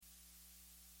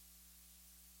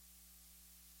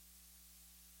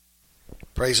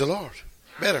Praise the Lord.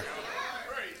 Better.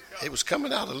 It was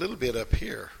coming out a little bit up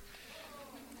here.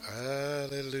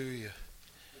 Hallelujah.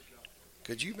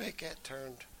 Could you make that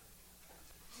turned?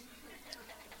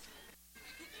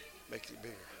 Make it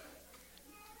bigger.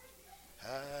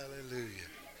 Hallelujah.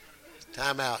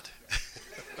 Time out.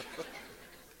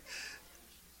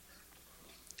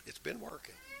 It's been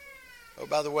working. Oh,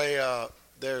 by the way,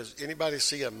 there's anybody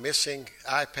see a missing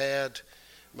iPad?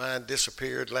 Mine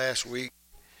disappeared last week.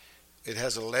 It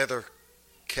has a leather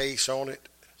case on it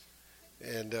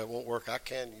and won't work. I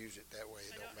can use it that way.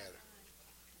 It don't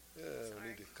matter. We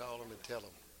need to call them and tell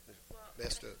them. It's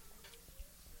messed up.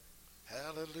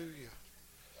 Hallelujah.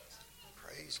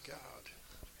 Praise God.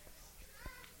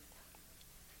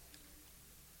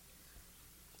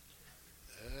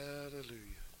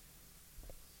 Hallelujah.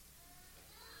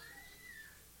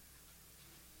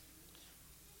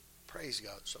 Praise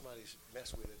God. Somebody's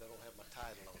messed with it. I don't have my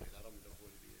title on it. I don't know what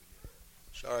it is.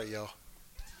 Sorry, y'all.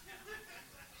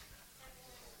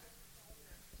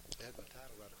 I had my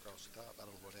title right across the top. I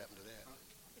don't know what happened to that.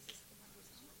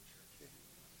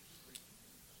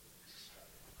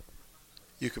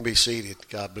 You can be seated.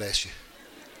 God bless you.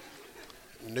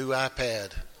 New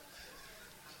iPad.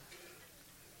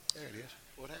 There it is.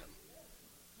 What happened?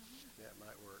 That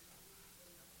might work.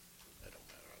 That don't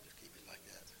matter. I'll just keep it like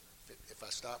that. If I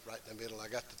stop right in the middle, I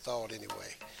got the thought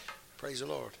anyway. Praise the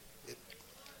Lord.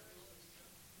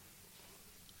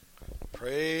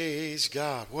 Praise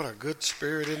God. What a good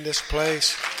spirit in this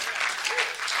place.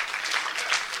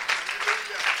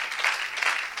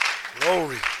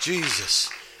 Glory,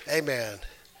 Jesus. Amen.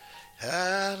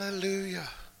 Hallelujah.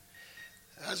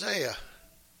 Isaiah.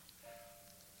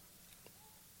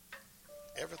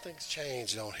 Everything's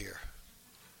changed on here.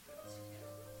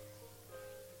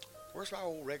 Where's my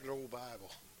regular old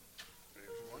Bible?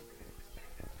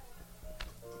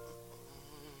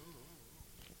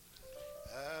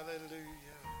 Hallelujah.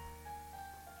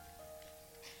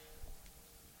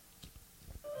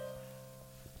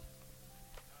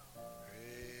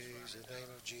 Praise the name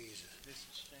of Jesus.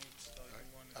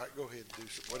 All right, go ahead and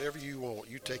do whatever you want.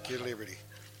 You take your liberty.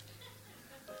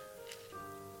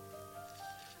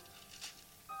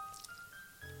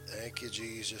 Thank you,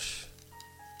 Jesus.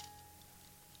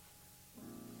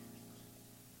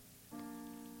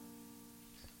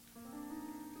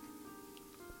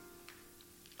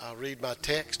 I'll read my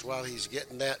text while he's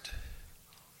getting that.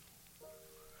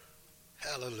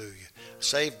 Hallelujah.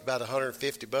 Saved about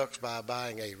 $150 by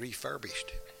buying a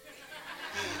refurbished.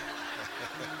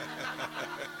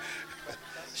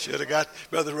 Should have got,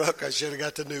 Brother Ruck, I should have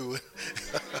got the new one.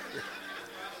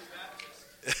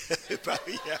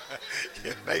 Probably, yeah,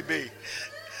 it may be.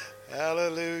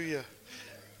 Hallelujah.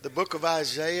 The book of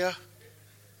Isaiah,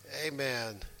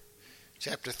 amen,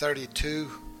 chapter 32.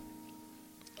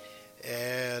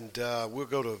 And we'll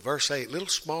go to verse 8. Little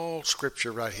small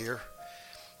scripture right here.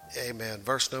 Amen.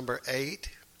 Verse number 8.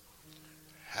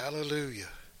 Hallelujah.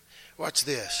 Watch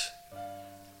this.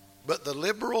 But the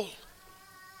liberal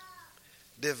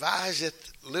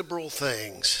deviseth liberal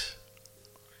things,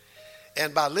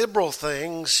 and by liberal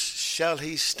things shall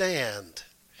he stand.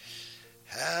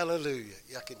 Hallelujah.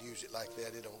 I can use it like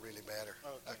that. It don't really matter.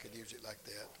 I can use it like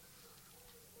that.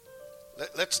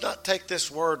 Let's not take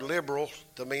this word liberal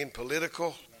to mean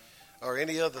political or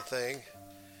any other thing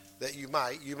that you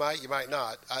might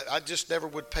not. I just never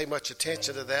would pay much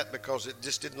attention to that because it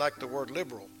just didn't like the word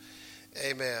liberal.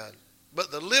 Amen.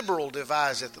 But the liberal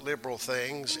deviseth liberal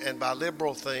things, and by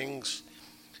liberal things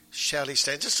shall he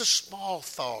stand. Just a small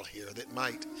thought here that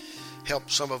might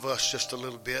help some of us just a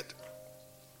little bit.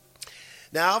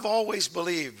 Now, I've always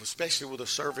believed, especially with a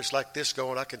service like this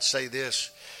going, I can say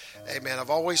this. Amen. I've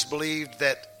always believed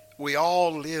that we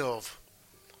all live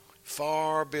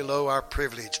far below our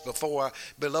privilege,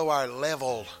 below our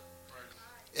level,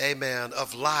 amen,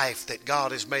 of life that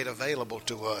God has made available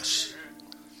to us.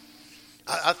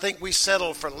 I think we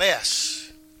settle for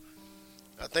less.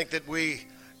 I think that we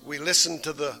listen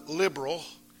to the liberal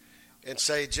and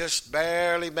say, just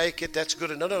barely make it, that's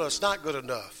good enough. No, it's not good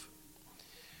enough.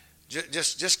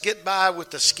 Just get by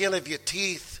with the skin of your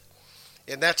teeth,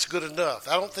 and that's good enough.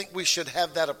 I don't think we should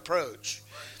have that approach.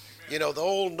 You know, the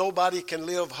old nobody can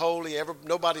live holy,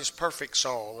 nobody's perfect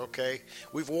song, okay?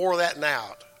 We've wore that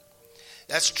out.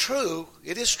 That's true.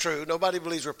 It is true. Nobody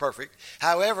believes we're perfect.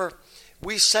 However,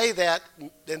 we say that,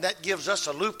 and that gives us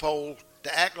a loophole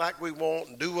to act like we want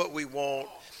and do what we want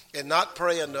and not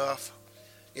pray enough.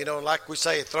 You know, like we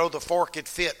say, throw the fork at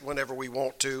fit whenever we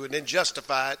want to and then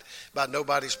justify it by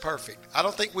nobody's perfect. I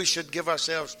don't think we should give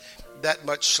ourselves that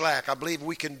much slack. I believe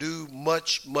we can do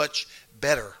much, much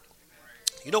better.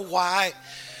 You know why?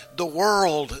 the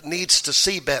world needs to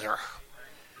see better.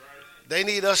 They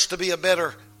need us to be a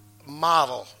better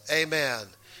model. Amen.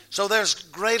 So there's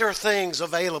greater things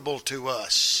available to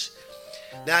us.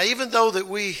 Now, even though that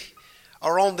we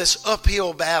are on this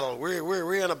uphill battle,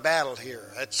 we're in a battle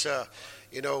here. That's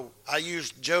I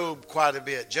used Job quite a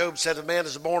bit. Job said, "A man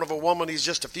is born of a woman. He's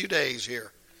just a few days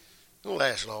here. It won't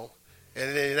last long."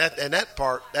 And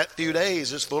that few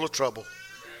days is full of trouble.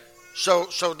 So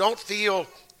don't feel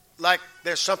like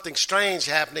there's something strange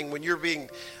happening when you're being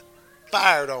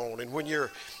fired on and when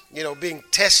you're being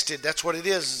tested. That's what it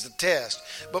is a test.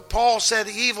 But Paul said,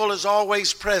 evil is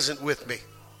always present with me.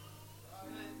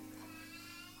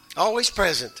 Always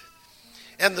present.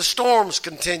 And the storms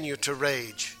continue to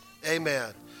rage.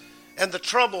 Amen. And the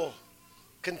trouble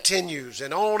continues,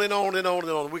 and on and on and on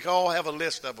and on. We all have a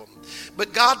list of them.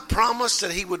 But God promised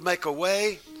that he would make a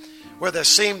way where there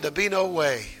seemed to be no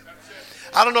way.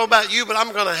 I don't know about you, but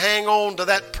I'm going to hang on to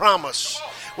that promise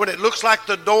when it looks like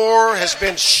the door has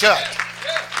been shut.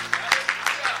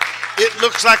 It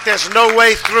looks like there's no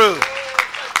way through.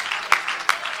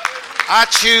 I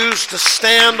choose to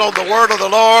stand on the word of the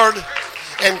Lord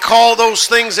and call those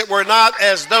things that were not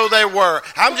as though they were.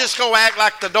 I'm just going to act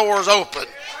like the door's open.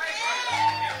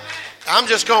 I'm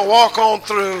just going to walk on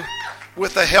through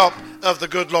with the help of the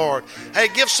good Lord. Hey,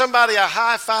 give somebody a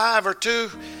high five or two.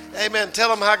 Amen. Tell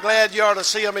them how glad you are to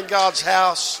see them in God's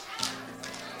house.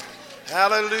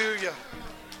 Hallelujah.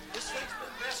 This thing's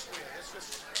been messed with.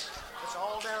 It's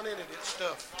all down in it. It's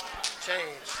stuff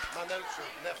changed. My notes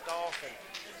are left off. And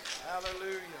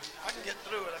hallelujah. I can get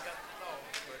through it. I got the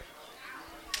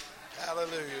phone.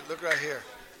 Hallelujah. Look right here.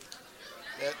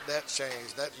 That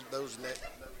changed. Those net.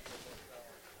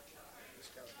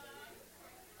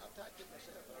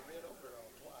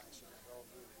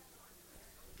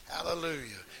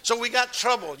 Hallelujah. So we got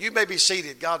trouble. You may be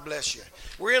seated. God bless you.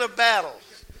 We're in a battle.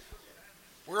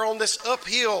 We're on this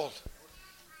uphill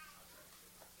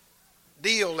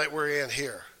deal that we're in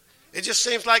here. It just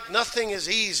seems like nothing is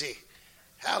easy.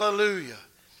 Hallelujah.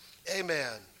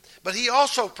 Amen. But he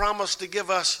also promised to give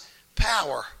us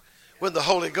power when the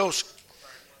Holy Ghost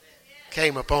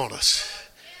came upon us.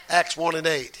 Acts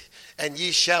 1:8. And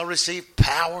ye shall receive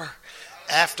power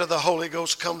after the Holy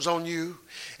Ghost comes on you.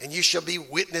 And you shall be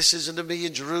witnesses unto me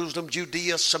in Jerusalem,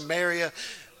 Judea, Samaria,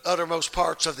 uttermost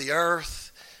parts of the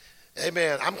earth.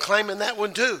 Amen. I'm claiming that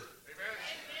one too.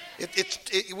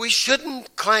 We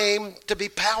shouldn't claim to be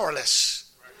powerless.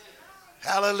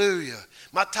 Hallelujah.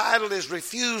 My title is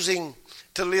Refusing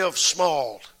to Live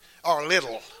Small or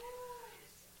Little.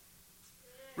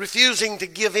 Refusing to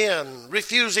give in.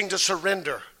 Refusing to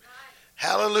surrender.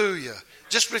 Hallelujah.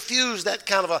 Just refuse that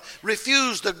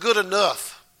refuse the good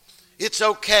enough. It's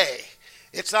okay.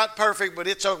 It's not perfect, but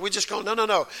it's okay. We just go,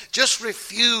 no. Just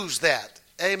refuse that.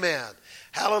 Amen.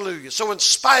 Hallelujah. So in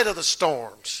spite of the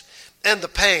storms and the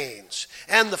pains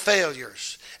and the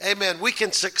failures, amen, we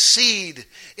can succeed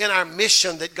in our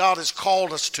mission that God has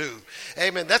called us to.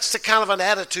 Amen. That's the kind of an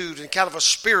attitude and kind of a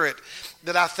spirit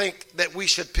that I think that we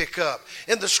should pick up.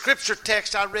 In the scripture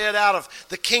text, I read out of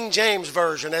the King James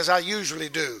Version, as I usually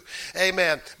do.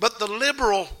 Amen. But the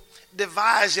liberal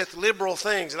deviseth liberal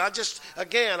things. And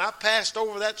I passed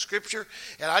over that scripture,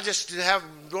 and I just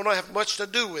don't have much to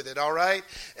do with it, all right?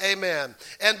 Amen.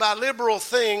 And by liberal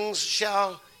things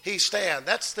shall he stand.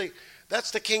 That's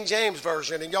the King James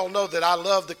Version, and y'all know that I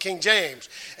love the King James.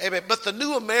 Amen. But the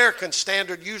New American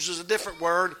Standard uses a different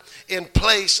word in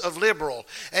place of liberal.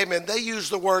 Amen. They use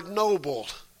the word noble.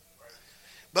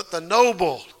 But the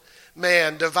noble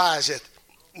man deviseth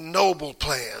noble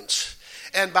plans.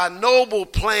 And by noble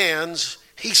plans,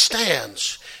 he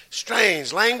stands.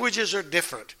 Strange. Languages are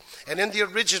different. And in the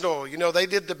original, they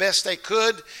did the best they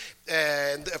could.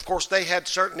 And, of course, they had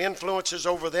certain influences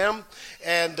over them.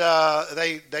 And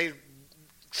they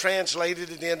translated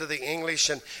it into the English.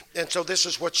 And so this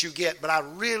is what you get. But I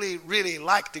really, really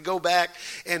like to go back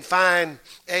and find,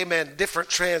 amen, different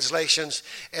translations.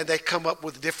 And they come up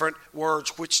with different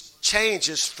words, which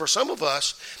changes, for some of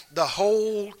us, the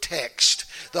whole text,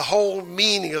 the whole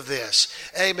meaning of this.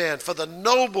 Amen. For the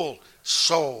noble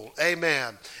soul.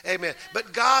 Amen. Amen.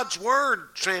 But God's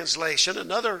Word translation,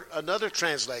 another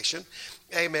translation,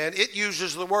 amen, it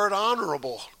uses the word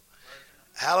honorable.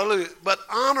 Hallelujah. But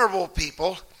honorable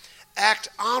people act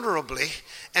honorably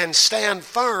and stand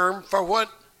firm for what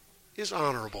is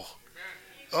honorable.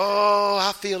 Oh,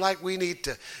 I feel like we need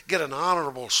to get an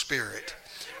honorable spirit.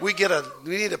 We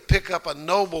need to pick up a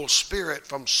noble spirit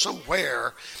from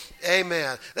somewhere.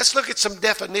 Amen. Let's look at some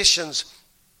definitions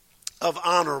of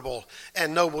honorable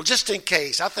and noble, just in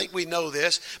case. I think we know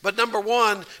this. But number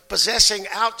one, possessing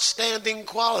outstanding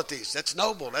qualities. That's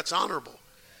noble. That's honorable.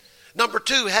 Number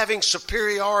 2, having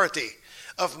superiority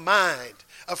of mind,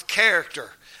 of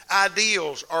character,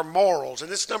 ideals, or morals.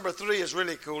 And this number 3 is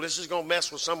really cool. This is going to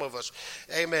mess with some of us.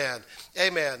 Amen.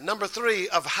 Amen. Number 3,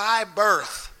 of high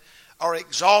birth or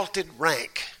exalted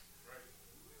rank.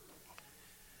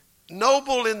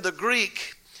 Noble in the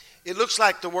Greek, it looks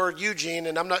like the word Eugene,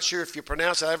 and I'm not sure if you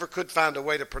pronounce it. I ever could find a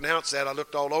way to pronounce that. I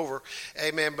looked all over.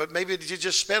 Amen. But maybe did you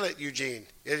just spell it Eugene?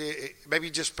 Maybe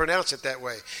you just pronounce it that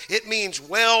way. It means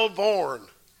well-born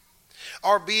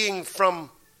or being from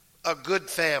a good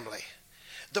family.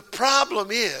 The problem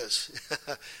is,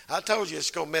 I told you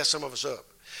it's going to mess some of us up.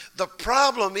 The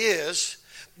problem is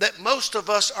that most of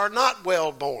us are not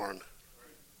well-born.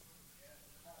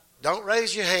 Don't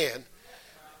raise your hand.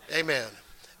 Amen.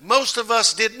 Most of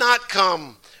us did not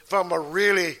come from a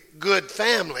really good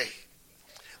family.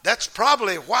 That's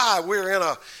probably why we're in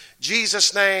a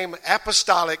Jesus name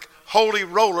apostolic holy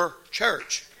roller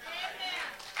church.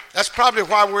 That's probably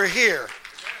why we're here.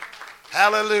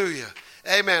 Hallelujah.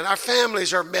 Amen. Our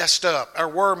families are messed up, or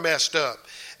were messed up.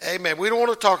 Amen. We don't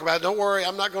want to talk about it. Don't worry.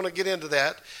 I'm not going to get into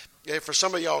that for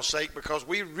some of y'all's sake, because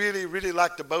we really, really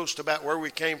like to boast about where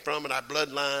we came from and our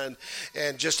bloodline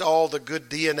and just all the good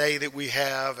DNA that we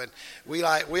have. And we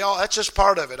all, that's just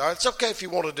part of it. All right? It's okay if you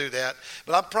want to do that.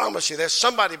 But I promise you, there's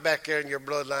somebody back there in your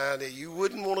bloodline that you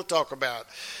wouldn't want to talk about.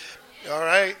 All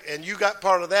right? And you got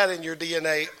part of that in your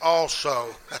DNA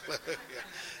also.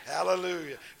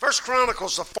 Hallelujah. First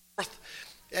Chronicles, the 4th.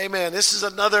 Amen. This is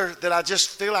another that I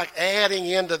just feel like adding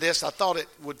into this. I thought it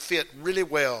would fit really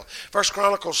well. First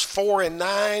Chronicles 4 and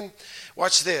 9.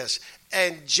 Watch this.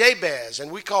 And Jabez, and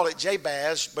we call it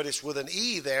Jabez, but it's with an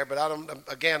E there, but I'm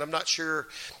not sure.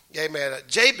 Amen.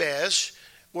 Jabez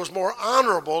was more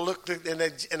honorable. Look,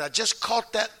 and I just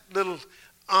caught that little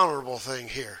honorable thing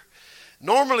here.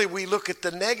 Normally we look at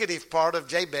the negative part of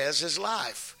Jabez's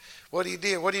life. What he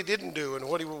did, what he didn't do, and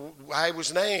how he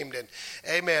was named. And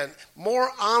amen. More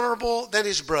honorable than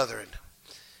his brethren.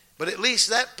 But at least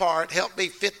that part helped me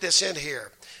fit this in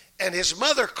here. And his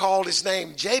mother called his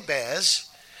name Jabez,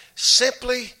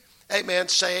 simply, amen,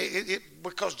 say it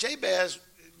because Jabez,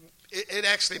 it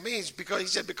actually means, because he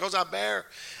said, because I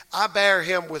bear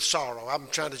him with sorrow. I'm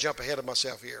trying to jump ahead of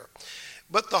myself here.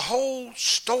 But the whole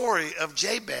story of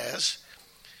Jabez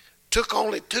took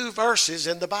only 2 verses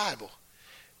in the Bible.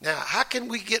 Now, how can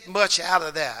we get much out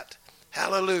of that?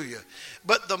 Hallelujah.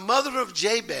 But the mother of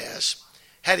Jabez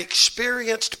had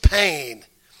experienced pain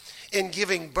in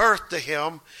giving birth to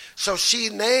him, so she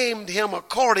named him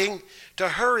according to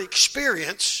her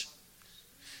experience.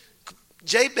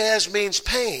 Jabez means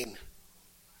pain.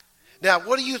 Now,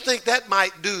 what do you think that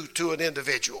might do to an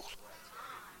individual?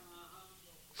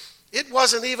 It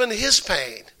wasn't even his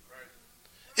pain.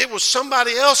 It was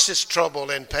somebody else's trouble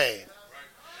and pain.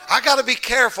 I got to be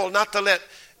careful not to let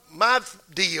my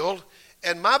deal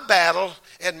and my battle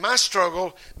and my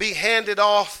struggle be handed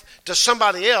off to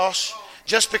somebody else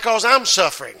just because I'm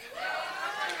suffering,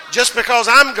 just because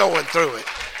I'm going through it,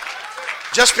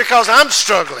 just because I'm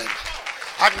struggling.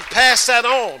 I can pass that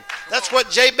on. That's what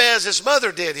Jabez's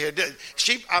mother did here.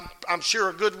 I'm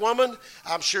sure a good woman.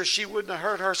 I'm sure she wouldn't have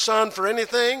hurt her son for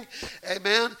anything.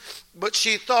 Amen. But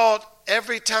she thought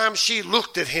every time she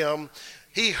looked at him,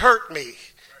 he hurt me.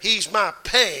 He's my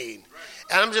pain.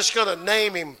 And I'm just going to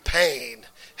name him Pain.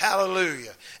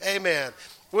 Hallelujah. Amen.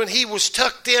 When he was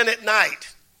tucked in at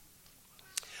night,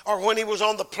 or when he was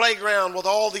on the playground with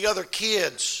all the other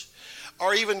kids,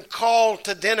 or even called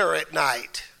to dinner at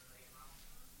night,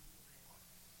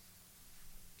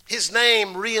 his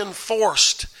name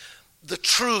reinforced the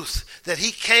truth that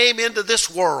he came into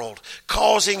this world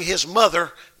causing his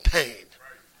mother pain.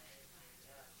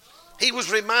 He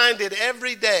was reminded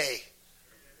every day.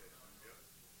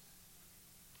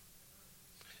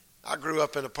 I grew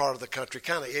up in a part of the country,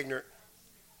 kind of ignorant,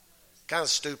 kind of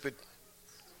stupid.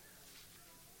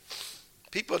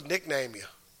 People nickname you.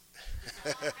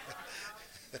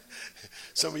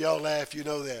 Some of y'all laugh, you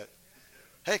know that.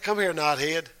 Hey, come here,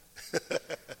 knothead.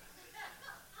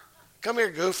 Come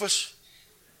here, goofus.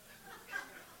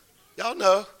 Y'all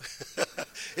know.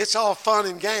 It's all fun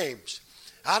and games.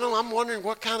 I'm wondering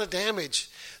what kind of damage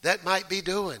that might be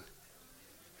doing.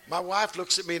 My wife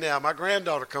looks at me now. My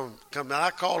granddaughter come now.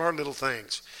 I call her little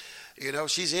things. You know,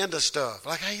 she's into stuff.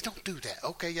 Like, hey, don't do that.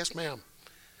 Okay, yes, ma'am.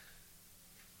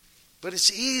 But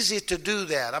it's easy to do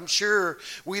that. I'm sure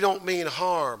we don't mean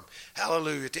harm,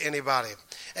 hallelujah, to anybody.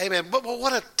 Amen. But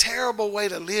what a terrible way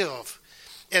to live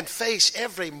and face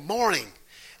every morning.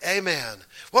 Amen.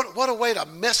 What a way to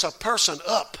mess a person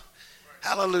up,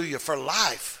 hallelujah, for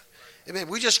life. Amen.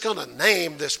 We're just going to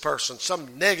name this person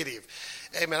some negative.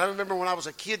 Amen. I remember when I was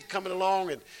a kid coming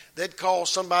along, and they'd call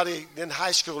somebody in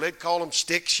high school, they'd call them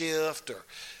stick shift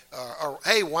or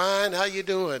hey, wine, how you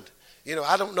doing? You know,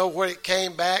 I don't know where it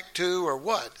came back to or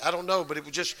what. I don't know, but it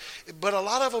was just, but a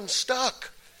lot of them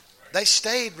stuck. They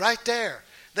stayed right there.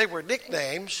 They were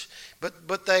nicknames,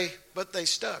 but they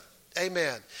stuck.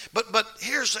 Amen. But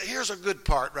here's a good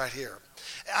part right here.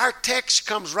 Our text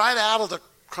comes right out of the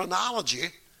chronology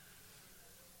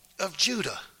of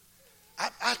Judah.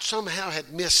 I somehow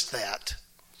had missed that.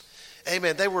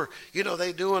 Amen. They were,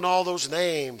 they doing all those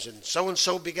names, and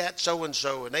so begat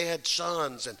so-and-so, and they had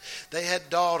sons, and they had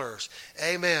daughters.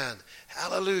 Amen.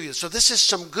 Hallelujah. So this is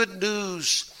some good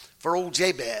news for old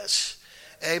Jabez.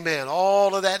 Amen.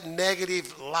 All of that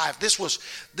negative life. This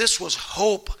was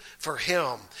hope for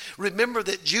him. Remember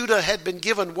that Judah had been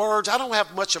given words. I don't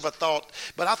have much of a thought,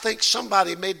 but I think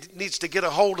somebody needs to get a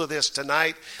hold of this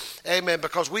tonight. Amen.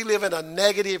 Because we live in a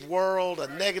negative world, a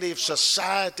negative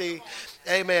society.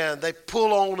 Amen. They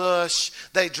pull on us.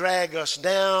 They drag us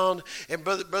down. And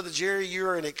Brother Jerry,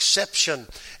 you're an exception.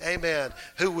 Amen.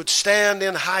 Who would stand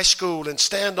in high school and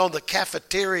stand on the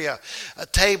cafeteria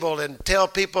table and tell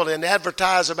people and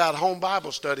advertise about home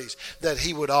Bible studies that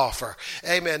he would offer.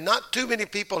 Amen. Not too many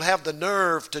people have the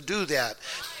nerve to do that.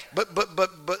 But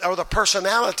or the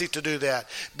personality to do that.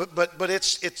 But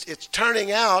it's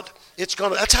turning out.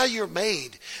 That's how you're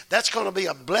made. That's going to be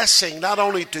a blessing not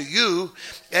only to you,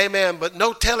 amen, but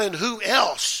no telling who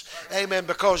else, amen,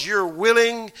 because you're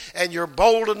willing and you're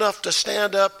bold enough to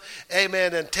stand up,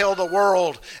 amen, and tell the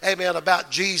world, amen, about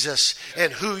Jesus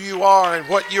and who you are and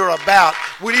what you're about.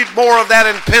 We need more of that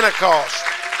in Pentecost.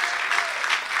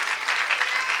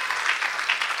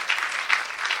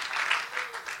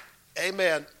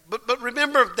 Amen. But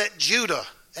remember that Judah,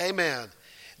 amen,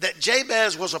 that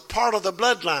Jabez was a part of the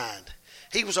bloodline.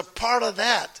 He was a part of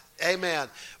that, amen.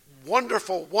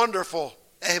 Wonderful, wonderful,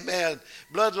 amen,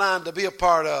 bloodline to be a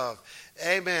part of,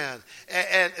 amen.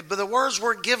 But the words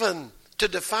were given to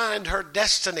define her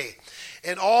destiny.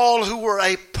 And all who were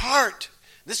a part,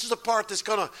 this is the part that's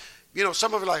going to,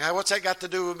 some of you are like, hey, what's that got to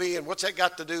do with me? And what's that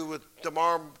got to do with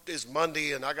tomorrow is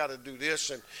Monday and I got to do this?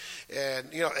 And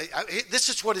this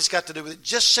is what it's got to do with it.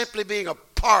 Just simply being a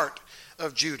part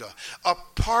of Judah, a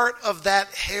part of that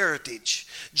heritage.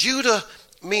 Judah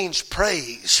means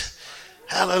praise.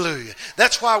 Hallelujah.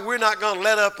 That's why we're not going to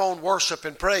let up on worship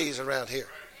and praise around here.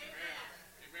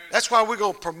 That's why we're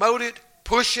going to promote it,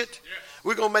 push it.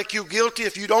 We're going to make you guilty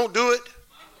if you don't do it.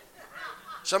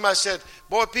 Somebody said,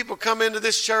 boy, people come into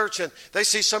this church and they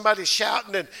see somebody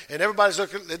shouting and everybody's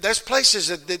looking. There's places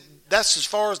that's as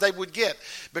far as they would get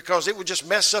because it would just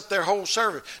mess up their whole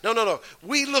service. No.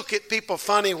 We look at people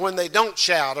funny when they don't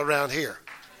shout around here.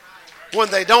 When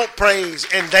they don't praise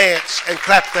and dance and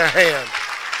clap their hands.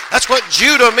 That's what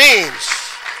Judah means.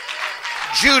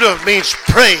 Judah means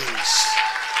praise.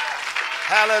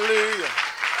 Hallelujah.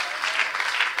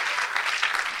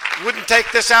 Wouldn't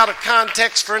take this out of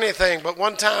context for anything, but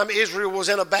one time Israel was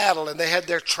in a battle and they had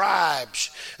their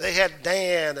tribes. They had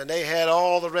Dan and they had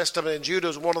all the rest of it, and Judah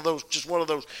was one of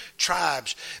those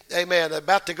tribes. Amen.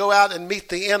 About to go out and meet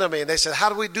the enemy, and they said, how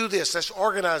do we do this? Let's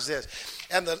organize this.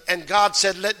 And God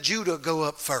said, let Judah go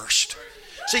up first.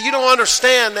 See, you don't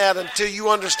understand that until you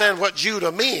understand what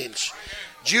Judah means.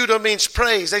 Judah means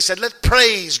praise. They said, let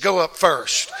praise go up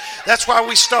first. That's why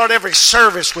we start every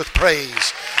service with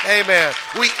praise. Amen.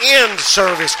 We end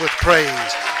service with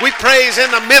praise. We praise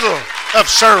in the middle of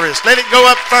service. Let it go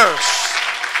up first.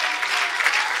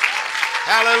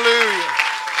 Hallelujah.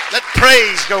 Let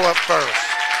praise go up first.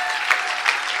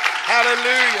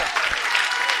 Hallelujah.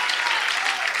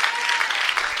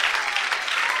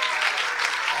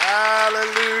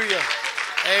 Hallelujah.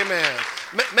 Amen.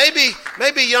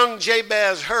 Maybe young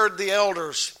Jabez heard the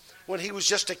elders when he was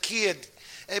just a kid.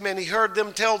 Amen. He heard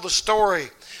them tell the story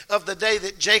of the day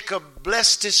that Jacob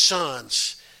blessed his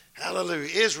sons. Hallelujah.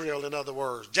 Israel, in other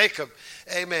words. Jacob.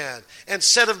 Amen. And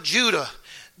said of Judah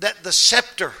that the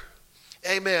scepter,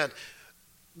 amen,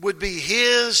 would be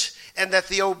his and that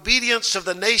the obedience of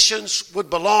the nations would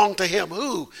belong to him.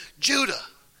 Who? Judah.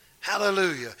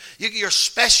 Hallelujah. You're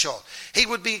special. He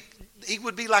would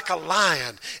be like a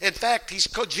lion. In fact,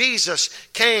 Jesus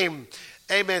came,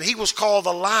 amen, he was called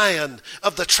the Lion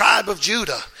of the tribe of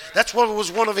Judah. That's what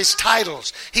was one of his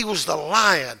titles. He was the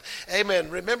lion. Amen.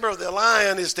 Remember, the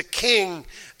lion is the king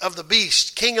of the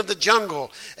beast, king of the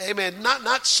jungle. Amen.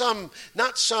 Not some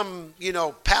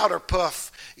powder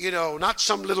puff, not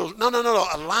some little, no,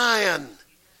 a lion.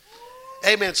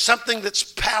 Amen. Something that's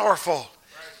powerful.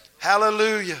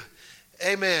 Hallelujah.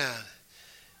 Amen.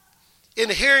 In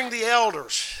hearing the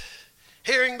elders,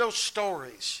 hearing those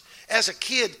stories, as a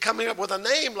kid coming up with a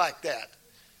name like that,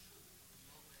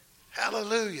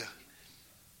 Hallelujah.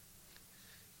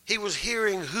 He was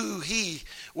hearing who he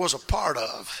was a part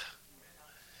of.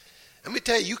 Let me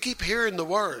tell you, you keep hearing the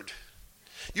word.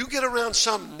 You get around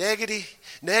some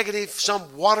negative,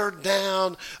 some watered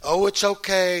down, oh, it's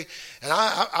okay. And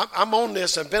I'm on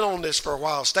this and been on this for a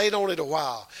while, stayed on it a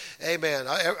while. Amen.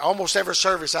 Almost every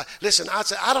service. I said,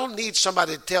 I don't need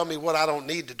somebody to tell me what I don't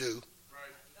need to do.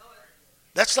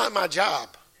 That's not my job.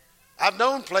 I've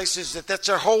known places that's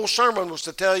their whole sermon was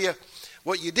to tell you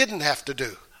what you didn't have to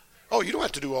do. Oh, you don't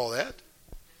have to do all that.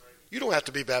 You don't have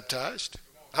to be baptized.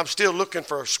 I'm still looking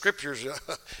for scriptures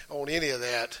on any of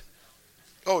that.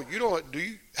 Oh, you don't? Do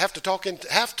you have to talk?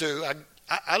 Have to?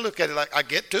 I look at it like I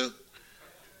get to.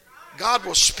 God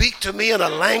will speak to me in a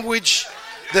language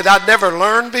that I'd never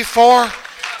learned before,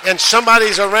 and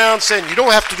somebody's around saying you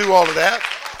don't have to do all of that.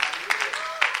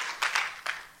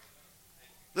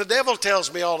 The devil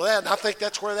tells me all of that, and I think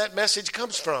that's where that message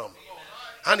comes from.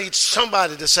 I need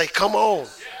somebody to say, "Come on."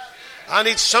 I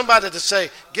need somebody to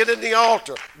say, "Get in the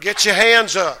altar, get your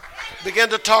hands up, begin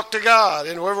to talk to God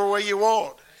in whatever way you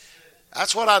want."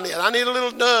 That's what I need. I need a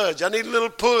little nudge. I need a little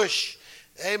push.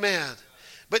 Amen.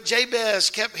 But Jabez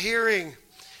kept hearing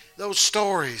those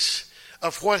stories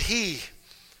of what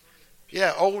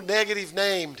old negative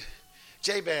named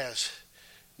Jabez.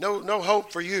 No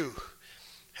hope for you.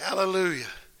 Hallelujah.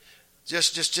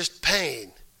 Just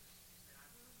pain.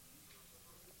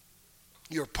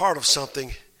 You're part of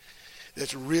something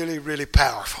that's really, really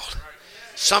powerful.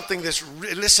 Something that's,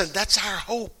 listen, that's our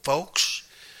hope, folks.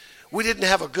 We didn't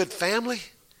have a good family.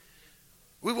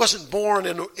 We wasn't born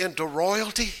into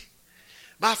royalty.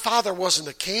 My father wasn't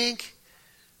a king.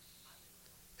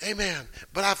 Amen.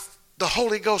 But the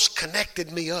Holy Ghost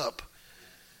connected me up.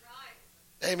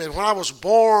 Amen. When I was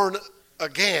born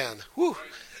again,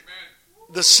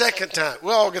 the second time,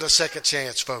 we all get a second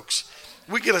chance, folks.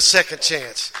 We get a second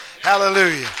chance.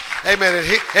 Hallelujah. Amen.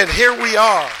 And here we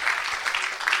are.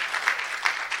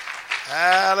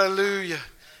 Hallelujah.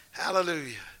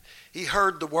 Hallelujah. He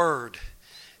heard the word.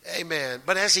 Amen.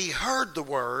 But as he heard the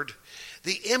word,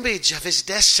 the image of his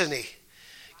destiny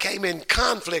came in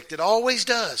conflict. It always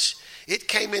does. It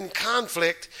came in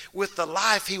conflict with the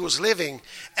life he was living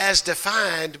as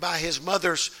defined by his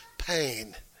mother's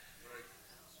pain.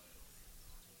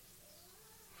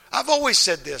 I've always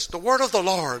said this, the word of the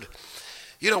Lord.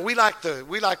 You know, we like the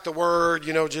word,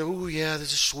 oh yeah,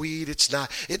 this is sweet, it's not,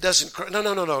 it doesn't, no.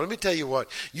 Let me tell you what,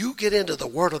 you get into the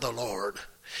word of the Lord,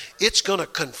 it's going to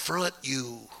confront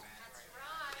you.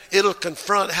 It'll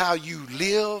confront how you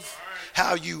live,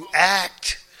 how you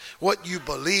act, what you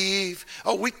believe.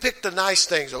 Oh, we pick the nice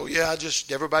things. Oh yeah,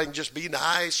 everybody can just be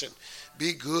nice and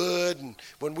be good. And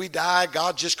when we die,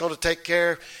 God's just going to take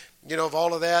care, of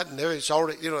all of that. And there's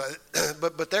already,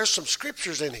 but there's some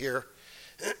scriptures in here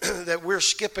that we're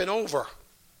skipping over.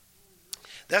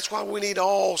 That's why we need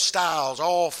all styles,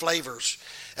 all flavors.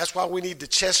 That's why we need the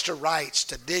Chester Wrights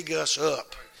to dig us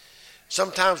up.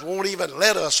 Sometimes won't even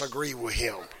let us agree with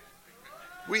him.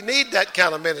 We need that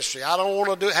kind of ministry. I don't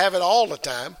want to have it all the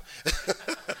time.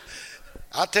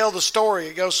 I tell the story.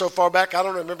 It goes so far back, I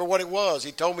don't remember what it was.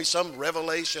 He told me some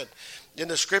revelation in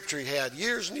the scripture he had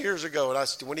years and years ago.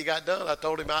 And when he got done, I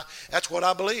told him, that's what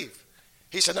I believe.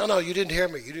 He said, no, you didn't hear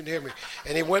me. You didn't hear me.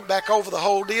 And he went back over the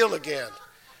whole deal again.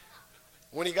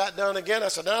 When he got done again, I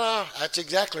said, no, that's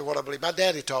exactly what I believe. My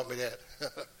daddy taught me that.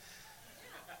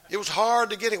 It was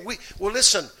hard to get it.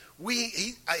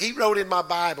 He wrote in my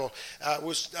Bible, it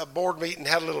was a board meeting,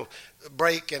 had a little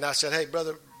break, and I said, hey,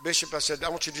 Brother Bishop, I said, I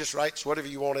want you to just write whatever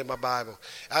you want in my Bible.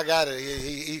 I got it.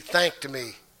 He thanked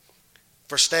me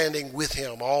for standing with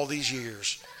him all these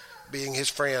years, being his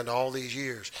friend all these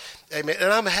years. Amen.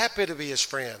 And I'm happy to be his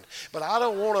friend. But I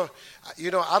don't want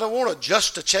to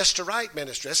just a Chester Wright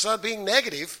ministry. That's not being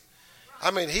negative.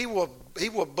 I mean, he will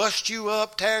bust you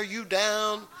up, tear you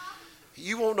down.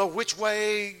 You won't know which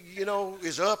way,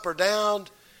 is up or down.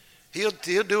 He'll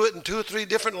do it in 2 or 3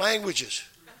 different languages.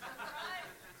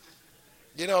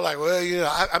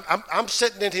 I'm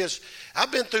sitting in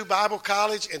I've been through Bible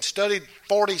college and studied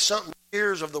 40-something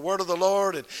years of the Word of the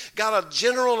Lord and got a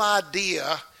general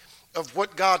idea of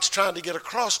what God's trying to get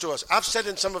across to us. I've sat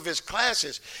in some of his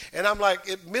classes, and I'm like,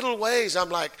 in middle ways, I'm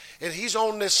like, and he's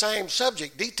on this same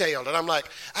subject, detailed, and I'm like,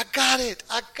 I got it.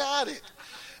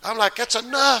 I'm like, that's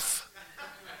enough.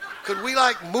 Could we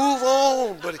move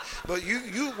on? But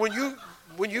you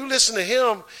when you listen to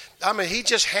him, I mean, he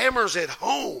just hammers it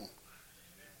home.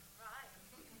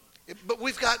 But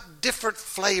we've got different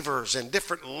flavors and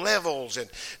different levels and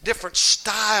different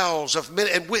styles of men,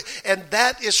 and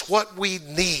that is what we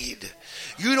need.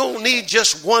 You don't need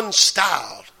just one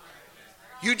style.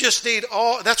 You just need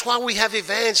that's why we have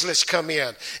evangelists come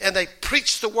in and they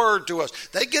preach the word to us.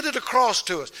 They get it across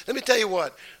to us. Let me tell you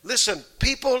what. Listen,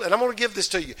 people, and I'm going to give this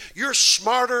to you. You're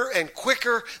smarter and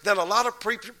quicker than a lot of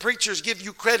preachers give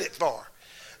you credit for.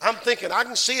 I'm thinking, I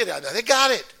can see it out there. They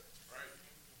got it.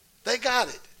 They got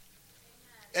it.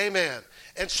 Amen.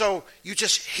 And so you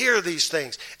just hear these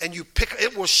things and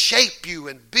it will shape you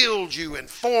and build you and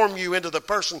form you into the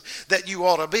person that you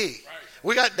ought to be.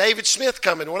 We got David Smith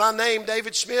coming. When I name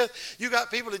David Smith, you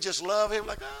got people that just love him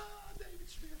like,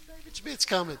 David Smith's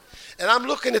coming. And I'm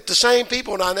looking at the same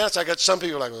people and I got some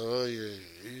people like, oh yeah,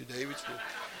 David Smith.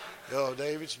 Oh,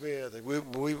 David Smith.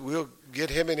 We'll get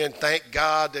him in and thank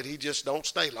God that he just don't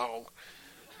stay long.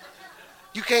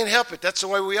 You can't help it. That's the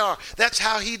way we are. That's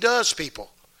how he does people.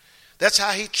 That's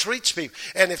how he treats people.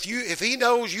 And if he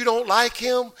knows you don't like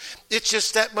him, it's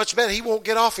just that much better. He won't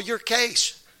get off of your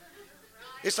case.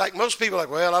 It's like most people are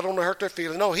like, well, I don't want to hurt their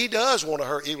feelings. No, he does want to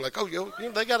hurt you. Like, oh,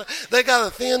 they got a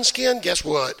thin skin. Guess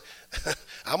what?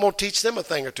 I'm going to teach them a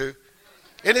thing or two.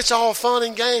 And it's all fun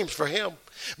and games for him.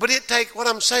 But it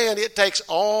takes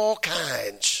all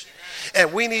kinds.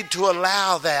 And we need to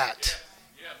allow that.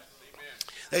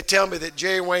 They tell me that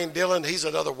Jerry Wayne Dillon, he's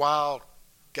another wild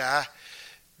guy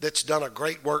that's done a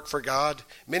great work for God.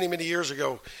 Many, many years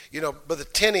ago, Brother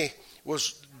Tenney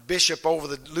was bishop over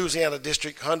the Louisiana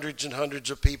district. Hundreds and hundreds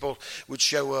of people would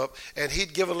show up, and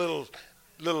he'd give a little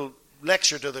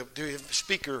lecture to the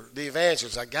speaker, the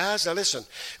evangelist. Like, guys, now listen.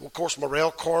 Of course,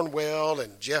 Morrell Cornwell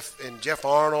and Jeff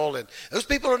Arnold, and those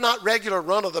people are not regular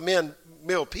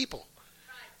run-of-the-mill people.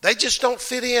 They just don't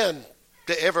fit in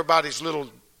to everybody's little,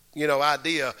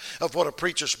 idea of what a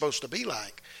preacher's supposed to be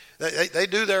like. They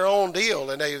do their own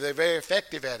deal, and they're very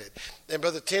effective at it. And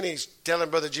Brother Tenney's telling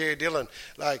Brother Jerry Dillon,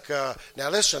 like, now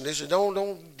listen, this is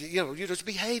don't you just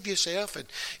behave yourself, and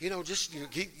just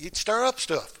you stir up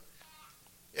stuff.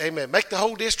 Amen. Make the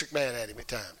whole district mad at him at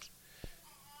times,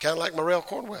 kind of like Morrell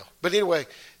Cornwell. But anyway,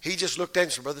 he just looked at him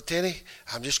and said, Brother Tenney,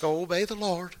 I'm just going to obey the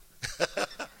Lord.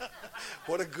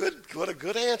 What a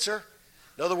good answer.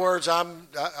 In other words,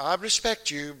 I respect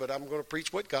you, but I'm going to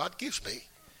preach what God gives me.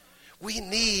 We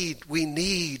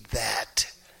need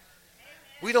that.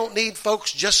 We don't need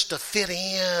folks just to fit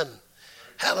in.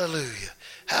 Hallelujah.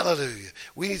 Hallelujah.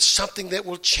 We need something that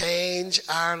will change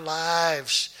our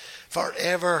lives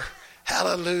forever.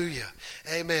 Hallelujah.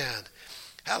 Amen.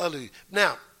 Hallelujah.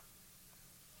 Now,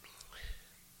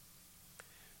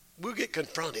 we'll get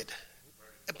confronted,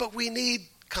 but we need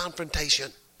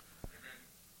confrontation.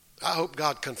 I hope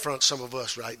God confronts some of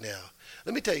us right now.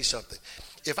 Let me tell you something.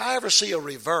 If I ever see a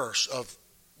reverse of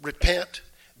repent,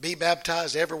 be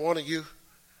baptized, every one of you,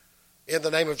 in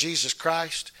the name of Jesus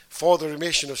Christ, for the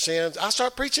remission of sins, I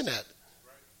start preaching that.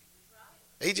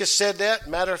 He just said that.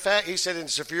 Matter of fact, he said,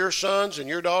 it's for your sons and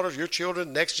your daughters, your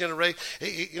children, next generation.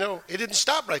 It didn't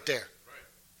stop right there.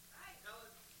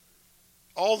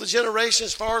 All the generations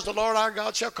as far as the Lord our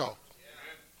God shall call.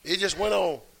 It just went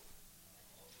on.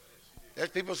 There's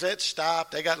people said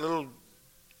stop. They got little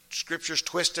scriptures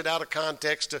twisted out of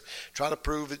context to try to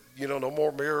prove that, no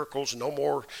more miracles, no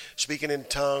more speaking in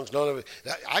tongues, none of it.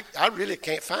 I really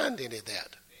can't find any of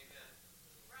that.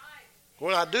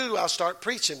 When I do, I'll start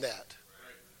preaching that.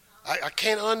 I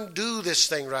can't undo this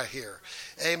thing right here.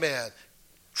 Amen.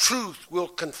 Truth will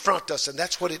confront us, and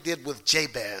that's what it did with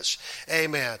Jabez.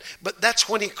 Amen. But that's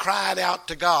when he cried out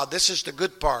to God. This is the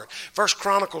good part. 1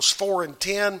 Chronicles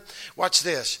 4:10. Watch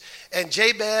this. And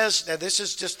Jabez, now this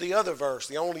is just the other verse,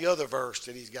 the only other verse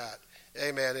that he's got.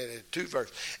 Amen. In 2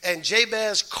 verses. And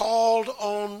Jabez called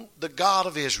on the God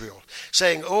of Israel,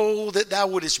 saying, oh, that thou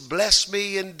wouldest bless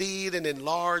me indeed and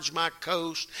enlarge my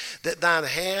coast, that thine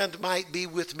hand might be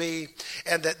with me,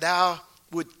 and that thou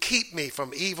would keep me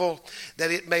from evil,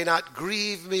 that it may not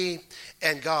grieve me.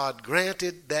 And God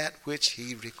granted that which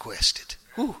he requested.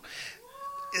 Whew.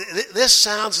 This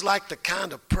sounds like the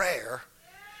kind of prayer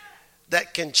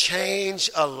that can change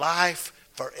a life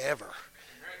forever.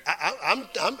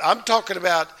 I'm talking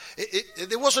about,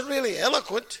 it wasn't really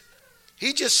eloquent.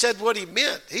 He just said what he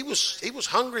meant. He was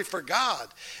hungry for God.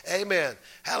 Amen.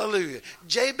 Hallelujah.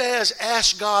 Jabez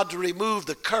asked God to remove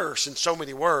the curse in so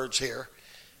many words here.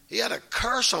 He had a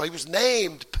curse on him. He was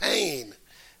named pain.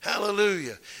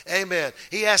 Hallelujah. Amen.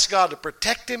 He asked God to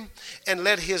protect him and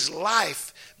let his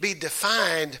life be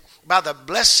defined by the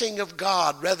blessing of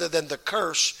God rather than the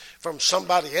curse from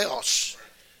somebody else.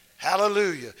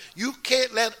 Hallelujah. You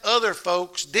can't let other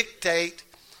folks dictate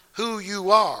who you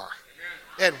are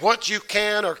and what you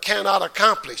can or cannot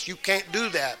accomplish. You can't do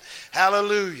that.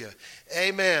 Hallelujah.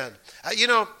 Amen.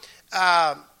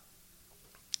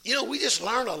 We just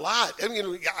learn a lot.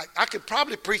 I could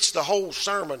probably preach the whole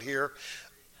sermon here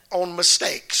on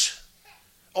mistakes,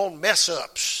 on mess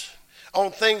ups,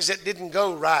 on things that didn't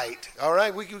go right. All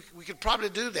right, we could probably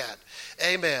do that.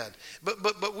 Amen.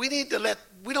 But we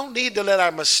don't need to let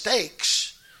our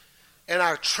mistakes and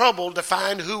our trouble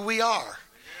define who we are.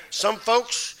 Some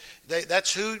folks,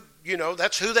 that's who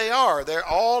they are. They're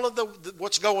all of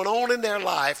what's going on in their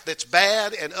life that's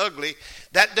bad and ugly,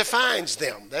 that defines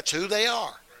them. That's who they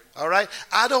are. All right?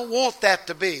 I don't want that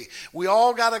to be. We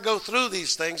all got to go through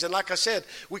these things. And like I said,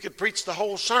 we could preach the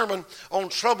whole sermon on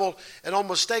trouble and on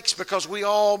mistakes because we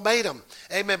all made them.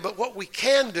 Amen. But what we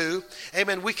can do,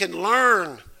 amen, we can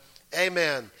learn,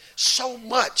 amen, so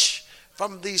much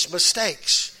from these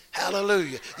mistakes.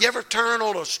 Hallelujah. You ever turn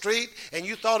on a street and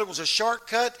you thought it was a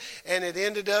shortcut and it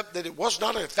ended up that it was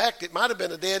not? In fact, it might have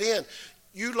been a dead end.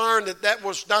 You learned that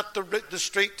was not the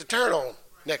street to turn on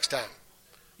next time.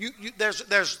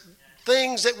 There's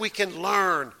things that we can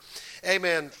learn,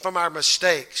 amen, from our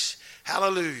mistakes.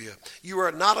 Hallelujah. You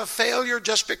are not a failure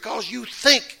just because you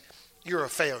think you're a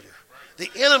failure.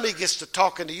 The enemy gets to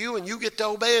talking to you and you get to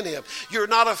obeying him. You're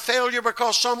not a failure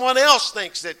because someone else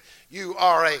thinks that you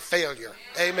are a failure.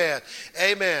 Amen.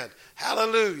 Amen.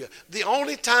 Hallelujah. The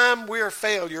only time we're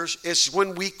failures is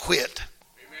when we quit.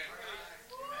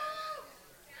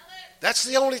 That's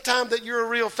the only time that you're a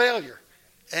real failure.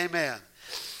 Amen.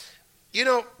 You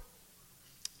know,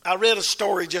 I read a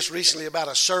story just recently about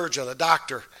a surgeon, a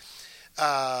doctor,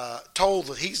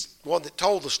 he's one that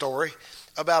told the story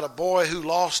about a boy who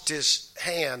lost his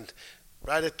hand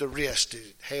right at the wrist.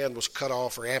 His hand was cut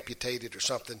off or amputated or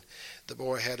something. The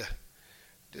boy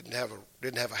didn't have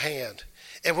a hand.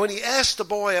 And when he asked the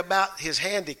boy about his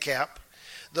handicap,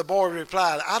 the boy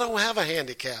replied, "I don't have a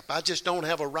handicap. I just don't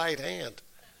have a right hand."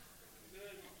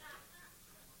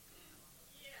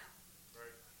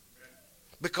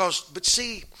 But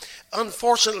see,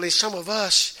 unfortunately, some of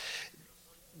us,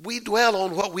 we dwell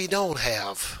on what we don't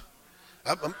have.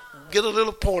 I get a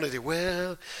little pointed.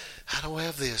 Well, I don't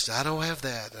have this. I don't have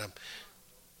that.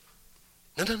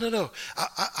 No.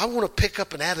 I want to pick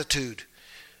up an attitude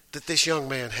that this young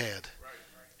man had.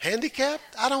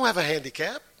 Handicapped? I don't have a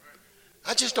handicap.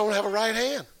 I just don't have a right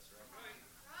hand.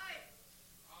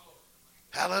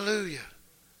 Hallelujah.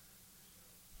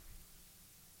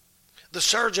 The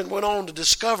surgeon went on to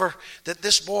discover that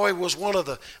this boy was one of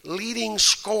the leading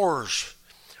scorers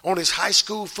on his high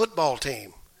school football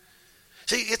team.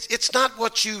 See, it's not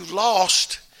what you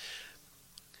lost,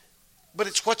 but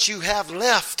it's what you have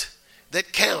left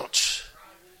that counts.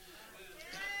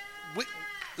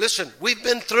 Listen, we've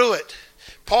been through it.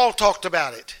 Paul talked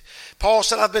about it. Paul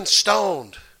said, "I've been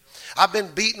stoned. I've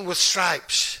been beaten with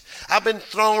stripes. I've been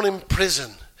thrown in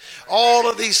prison. All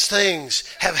of these things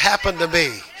have happened to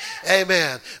me."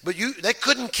 Amen. But they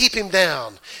couldn't keep him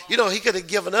down. You know, he could have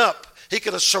given up. He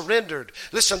could have surrendered.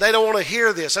 Listen, they don't want to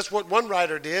hear this. That's what one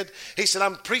writer did. He said,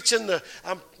 I'm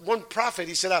one prophet.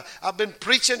 He said, I've been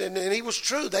preaching, and he was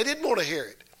true. They didn't want to hear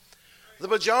it. The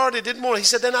majority didn't want to. He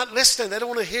said, they're not listening. They don't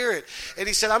want to hear it. And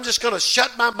he said, I'm just going to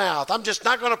shut my mouth. I'm just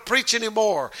not going to preach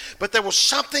anymore. But there was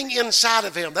something inside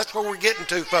of him. That's where we're getting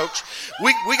to, folks.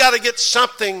 We got to get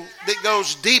something that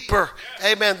goes deeper,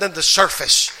 amen, than the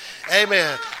surface.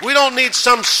 Amen. We don't need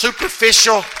some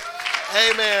superficial,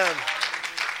 amen,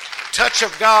 touch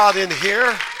of God in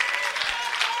here.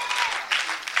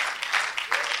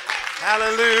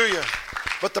 Hallelujah.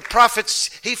 But the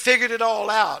prophets, he figured it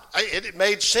all out. It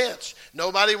made sense.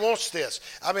 Nobody wants this.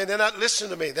 I mean, they're not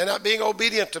listening to me. They're not being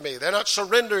obedient to me. They're not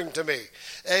surrendering to me.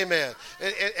 Amen.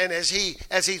 And as he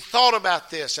thought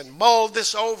about this and mulled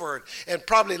this over and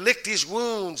probably licked his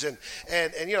wounds and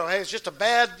you know, hey, it's just a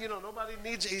bad, you know, nobody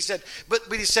needs it. He said, but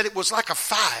he said it was like a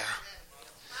fire.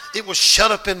 It was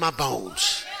shut up in my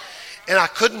bones. And I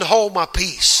couldn't hold my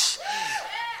peace.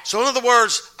 So in other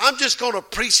words, I'm just going to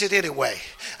preach it anyway.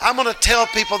 I'm going to tell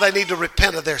people they need to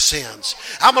repent of their sins.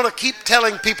 I'm going to keep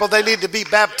telling people they need to be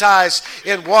baptized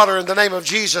in water in the name of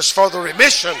Jesus for the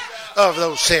remission of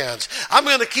those sins. I'm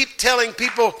going to keep telling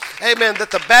people, amen, that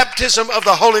the baptism of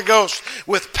the Holy Ghost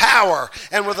with power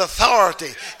and with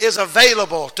authority is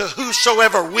available to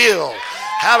whosoever will.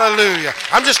 Hallelujah.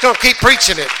 I'm just going to keep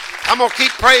preaching it. I'm going to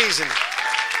keep praising it.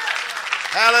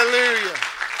 Hallelujah.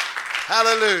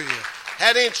 Hallelujah.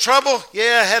 Had any trouble?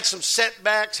 Yeah, had some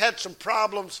setbacks, had some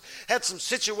problems, had some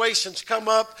situations come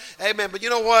up. Amen. But you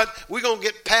know what? We're going to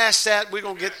get past that. We're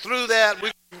going to get through that.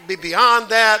 We're going to be beyond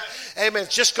that. Amen.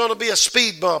 It's just going to be a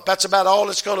speed bump. That's about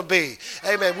all it's going to be.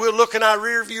 Amen. We'll look in our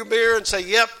rearview mirror and say,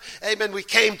 yep, amen, we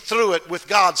came through it with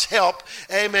God's help.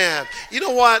 Amen. You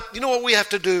know what? You know what we have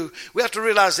to do? We have to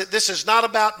realize that this is not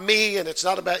about me and it's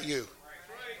not about you.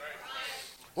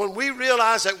 When we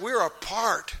realize that we're a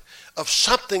part of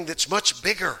something that's much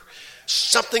bigger,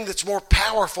 something that's more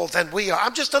powerful than we are.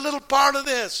 I'm just a little part of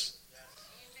this.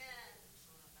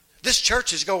 This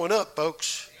church is going up,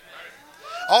 folks.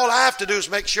 All I have to do is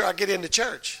make sure I get into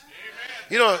church.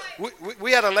 You know,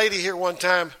 we had a lady here one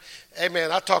time.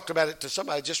 Amen. I talked about it to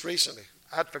somebody just recently.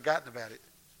 I'd forgotten about it.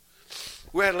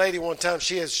 We had a lady one time.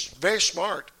 She is very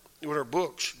smart with her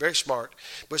books, very smart.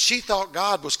 But she thought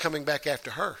God was coming back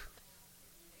after her.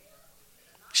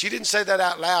 She didn't say that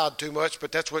out loud too much,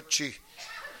 but that's what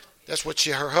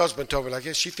her husband told me. Like,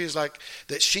 she feels like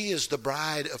that she is the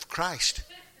bride of Christ.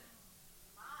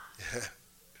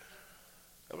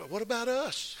 What about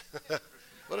us?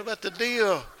 What about the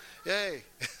deal? Yay.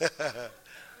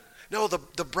 No,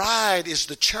 the bride is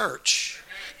the church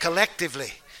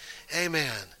collectively.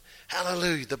 Amen.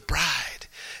 Hallelujah. The bride.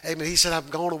 Amen. He said, I'm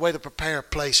going away to prepare a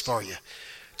place for you.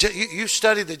 You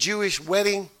study the Jewish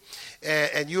wedding,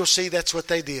 and you'll see that's what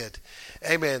they did.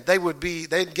 Amen.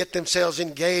 They'd get themselves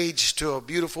engaged to a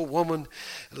beautiful woman,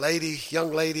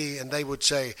 young lady, and they would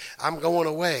say, I'm going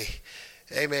away.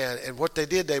 Amen. And what they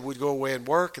did, they would go away and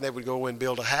work, and they would go away and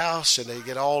build a house, and they'd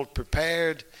get all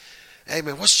prepared.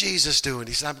 Amen. What's Jesus doing?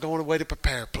 He said, I'm going away to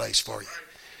prepare a place for you,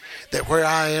 that where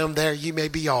I am, there you may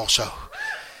be also.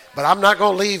 But I'm not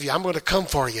going to leave you. I'm going to come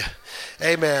for you.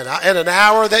 Amen. In an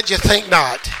hour that you think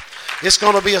not. It's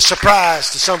going to be a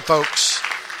surprise to some folks.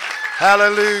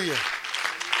 Hallelujah.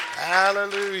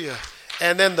 Hallelujah.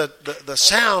 And then the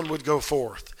sound would go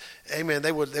forth. Amen.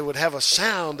 They would have a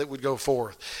sound that would go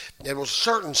forth. It was a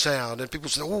certain sound. And people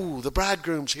said, oh, the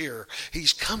bridegroom's here.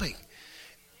 He's coming.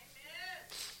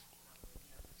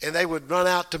 And they would run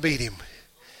out to meet him.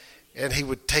 And he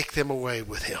would take them away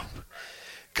with him.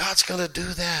 God's going to do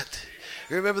that.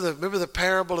 You remember the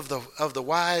parable of the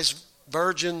wise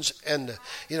virgins and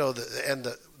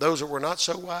those that were not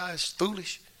so wise,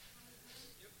 foolish?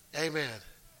 Amen.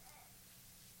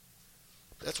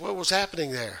 That's what was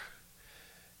happening there.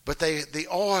 But the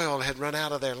oil had run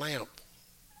out of their lamp.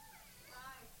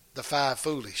 The five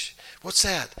foolish. What's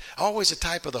that? Always a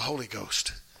type of the Holy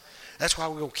Ghost. That's why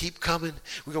we're going to keep coming.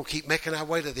 We're going to keep making our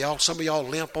way to the altar. Some of y'all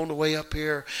limp on the way up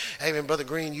here. Amen. Brother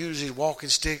Green uses his walking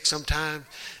stick sometime.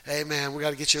 Amen. We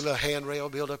got to get you a little handrail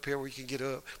built up here where you can get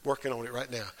up. Working on it right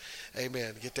now.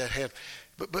 Amen. Get that hand.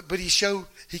 But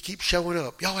he keeps showing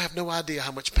up. Y'all have no idea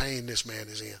how much pain this man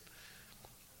is in.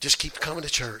 Just keep coming to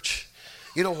church.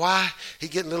 You know why? He's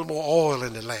getting a little more oil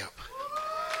in the lamp.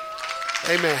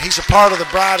 Amen. He's a part of the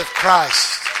bride of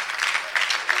Christ.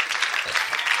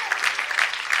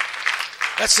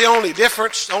 That's the only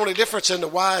difference. The only difference in the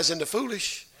wise and the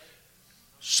foolish.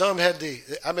 Some had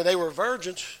they were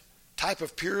virgins, type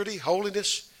of purity,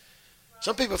 holiness.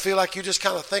 Some people feel like you just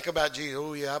kind of think about Jesus.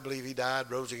 Oh, yeah, I believe he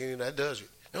died, rose again, and that does it.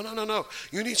 No.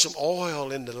 You need some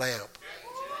oil in the lamp.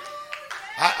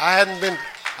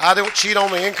 I don't cheat on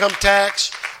my income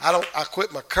tax. I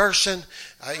quit my cursing.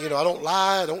 I don't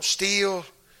lie. I don't steal.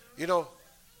 Be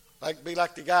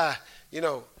like the guy,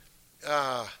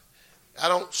 I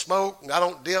don't smoke, and I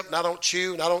don't dip, and I don't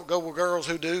chew, and I don't go with girls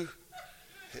who do.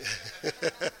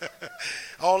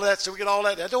 All that, so we get all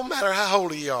that. It don't matter how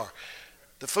holy you are.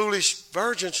 The foolish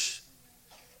virgins,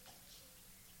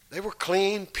 they were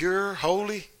clean, pure,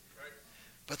 holy,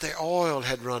 but their oil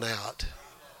had run out.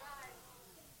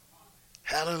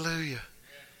 Hallelujah.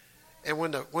 And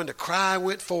when the cry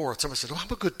went forth, somebody said, oh,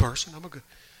 I'm a good person.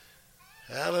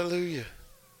 Hallelujah.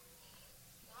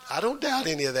 I don't doubt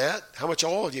any of that. How much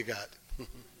oil you got?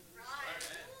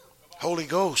 Holy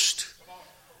Ghost.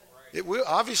 It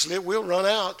will run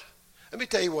out. Let me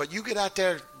tell you what, you get out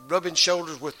there rubbing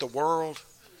shoulders with the world.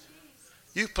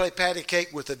 You play patty cake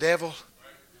with the devil.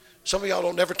 Some of y'all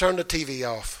don't never turn the TV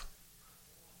off.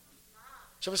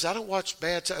 Somebody said, I don't watch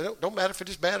bad. Don't matter if it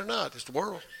is bad or not. It's the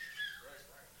world.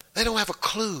 They don't have a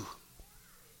clue.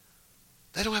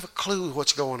 They don't have a clue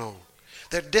what's going on.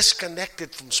 They're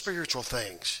disconnected from spiritual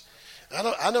things.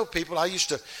 I know people. I used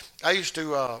to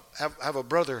have a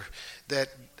brother that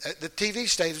the TV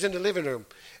stays in the living room,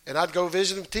 and I'd go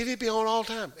visit him. TV be on all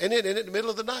the time, and then in the middle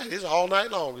of the night, it's all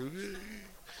night long.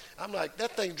 I'm like,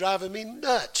 that thing driving me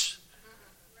nuts.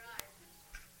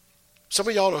 Some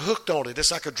of y'all are hooked on it.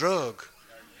 It's like a drug.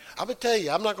 I'm going to tell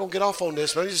you, I'm not going to get off on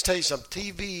this, but let me just tell you something.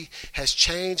 TV has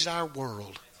changed our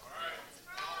world.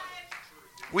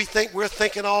 We think we're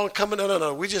thinking all coming.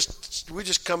 No. We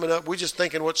just coming up. We're just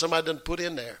thinking what somebody done put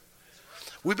in there.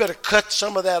 We better cut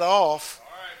some of that off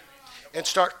and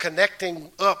start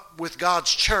connecting up with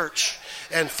God's church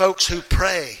and folks who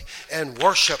pray and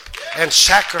worship and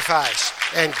sacrifice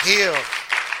and give.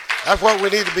 That's what we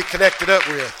need to be connected up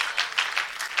with.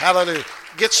 Hallelujah.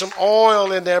 get some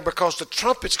oil in there because the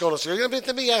trumpet's going to sound.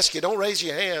 Let me ask you, don't raise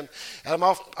your hand. I'm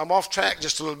off track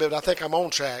just a little bit, but I think I'm on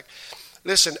track.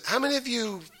 Listen, how many of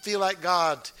you feel like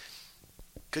God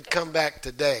could come back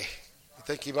today? You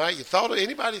think he might?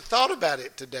 Anybody thought about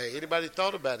it today? Anybody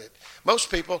thought about it?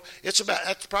 Most people,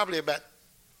 that's probably about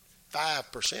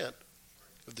 5%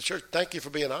 of the church. Thank you for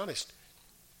being honest.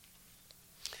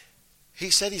 He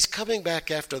said he's coming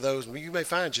back after those. You may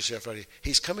find yourself right here.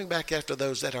 He's coming back after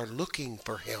those that are looking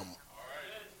for him.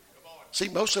 See,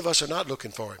 most of us are not looking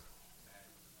for him.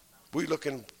 We're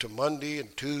looking to Monday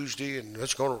and Tuesday, and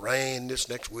it's going to rain this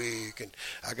next week, and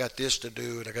I got this to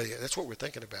do, and that's what we're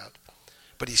thinking about.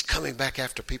 But he's coming back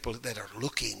after people that are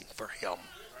looking for him.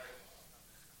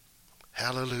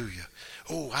 Hallelujah.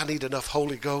 Oh, I need enough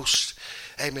Holy Ghost,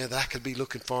 amen, that I could be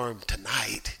looking for him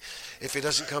tonight. If he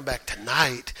doesn't come back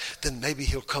tonight, then maybe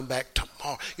he'll come back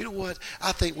tomorrow. You know what?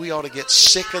 I think we ought to get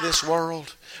sick of this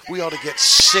world. We ought to get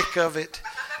sick of it.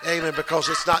 Amen. Because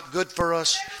it's not good for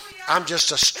us. I'm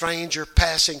just a stranger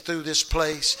passing through this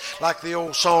place. Like the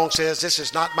old song says, this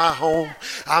is not my home.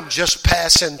 I'm just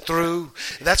passing through.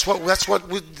 That's what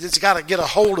it's got to get a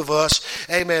hold of us.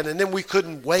 Amen. And then we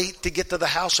couldn't wait to get to the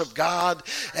house of God.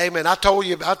 Amen. I've told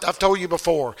you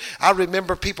before. I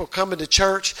remember people coming to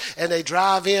church and they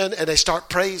drive in and they start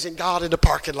praising God in the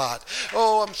parking lot.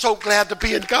 Oh, I'm so glad to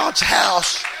be in God's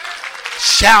house.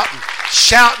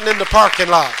 Shouting in the parking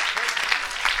lot.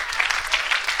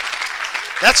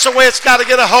 That's the way it's got to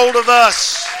get a hold of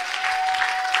us.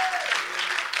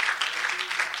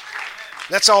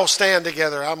 Let's all stand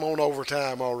together. I'm on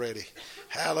overtime already.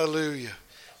 Hallelujah.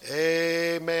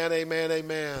 Amen, amen,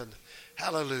 amen.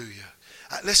 Hallelujah.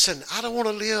 Listen, I don't want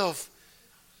to live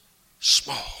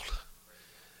small.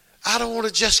 I don't want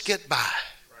to just get by.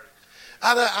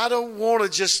 I don't want to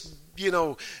just,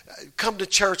 come to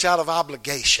church out of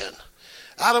obligation.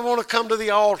 I don't want to come to the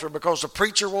altar because the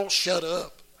preacher won't shut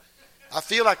up. I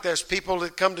feel like there's people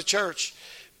that come to church,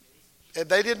 and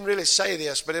they didn't really say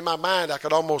this, but in my mind I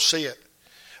could almost see it.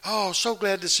 Oh, so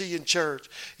glad to see you in church.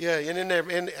 Yeah, and in there,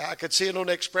 and I could see it on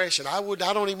the expression. I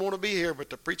don't even want to be here, but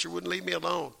the preacher wouldn't leave me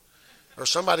alone, or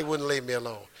somebody wouldn't leave me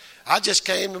alone. I just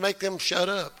came to make them shut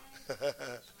up.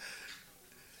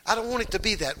 I don't want it to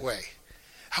be that way.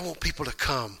 I want people to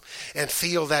come and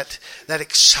feel that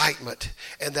excitement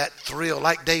and that thrill.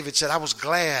 Like David said, I was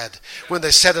glad when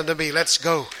they said unto me, let's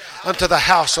go unto the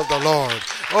house of the Lord.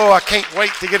 Oh, I can't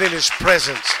wait to get in his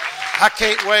presence. I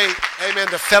can't wait, amen,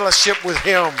 to fellowship with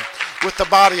him, with the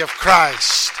body of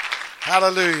Christ.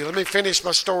 Hallelujah. Let me finish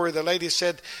my story. The lady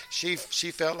said she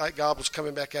felt like God was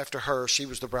coming back after her. She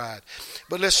was the bride.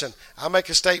 But listen, I'll make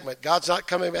a statement. God's not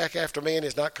coming back after me, and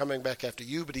he's not coming back after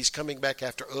you, but he's coming back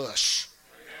after us.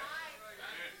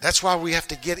 That's why we have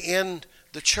to get in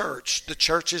the church. The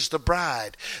church is the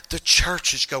bride. The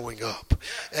church is going up.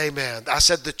 Amen. I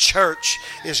said the church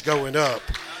is going up.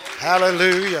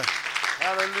 Hallelujah.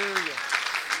 Hallelujah.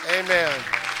 Amen.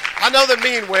 I know they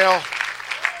mean well.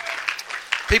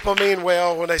 People mean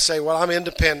well when they say, well, I'm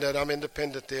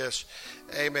independent this.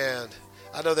 Amen.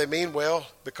 I know they mean well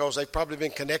because they've probably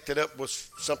been connected up with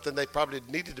something they probably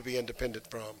needed to be independent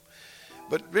from.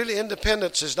 But really,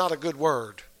 independence is not a good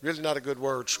word. Really not a good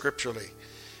word scripturally.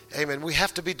 Amen. We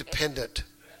have to be dependent.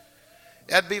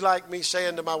 That'd be like me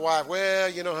saying to my wife, well,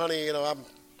 honey, I'm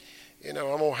going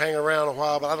to hang around a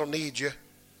while, but I don't need you.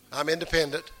 I'm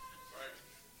independent.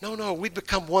 No, we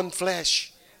become one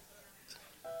flesh.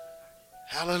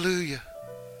 Hallelujah.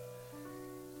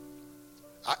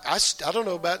 I don't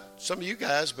know about some of you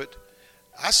guys, but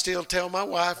I still tell my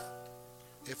wife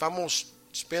if I'm going to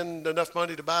spend enough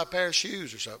money to buy a pair of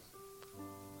shoes or something.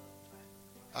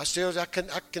 I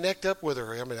connect up with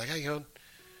her. I mean, like, hey, hon,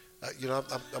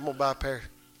 I'm gonna buy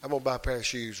a pair of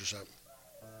shoes or something.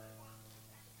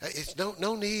 It's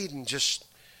no need, and just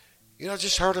I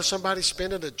just heard of somebody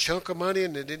spending a chunk of money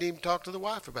and they didn't even talk to the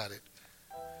wife about it.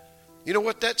 You know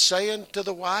what that's saying to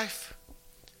the wife?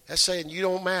 That's saying you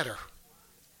don't matter.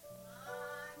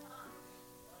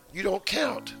 You don't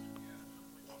count.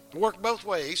 Work both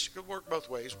ways. Could work both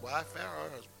ways, wife or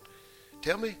husband.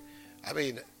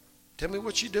 Tell me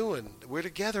what you're doing. We're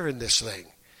together in this thing.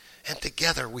 And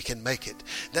together we can make it.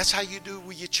 That's how you do it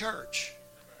with your church.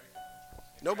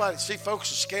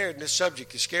 Folks are scared, and this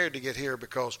subject is scared to get here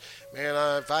because, man,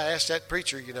 if I ask that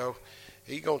preacher,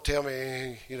 he's going to tell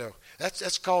me,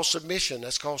 that's called submission.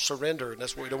 That's called surrender, and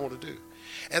that's what we don't want to do.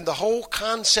 And the whole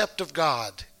concept of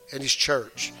God and his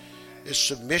church is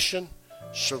submission,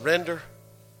 surrender.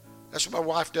 That's what my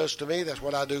wife does to me. That's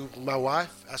what I do with my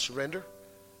wife. I surrender.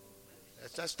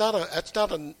 That's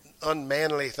not an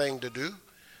unmanly thing to do.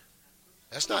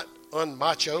 That's not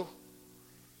unmacho.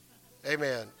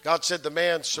 Amen. God said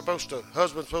husband's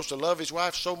supposed to love his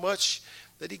wife so much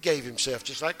that he gave himself,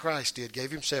 just like Christ did,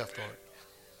 gave himself for it.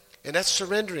 And that's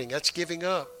surrendering. That's giving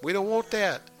up. We don't want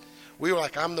that. We were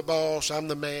like, I'm the boss, I'm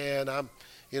the man,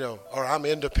 or I'm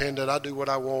independent, I do what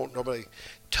I want. Nobody.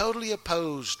 Totally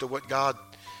opposed to what God,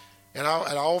 and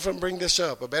I often bring this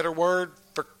up, a better word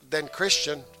than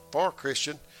Christian, for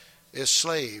Christian, is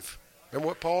slave. Remember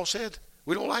what Paul said?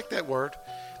 We don't like that word.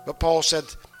 But Paul said,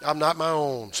 I'm not my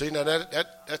own. See, now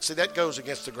that goes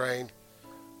against the grain.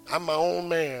 I'm my own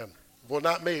man. Well,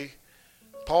 not me.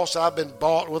 Paul said, I've been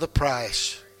bought with a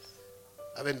price.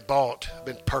 I've been bought, I've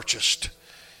been purchased.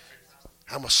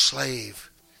 I'm a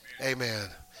slave. Amen.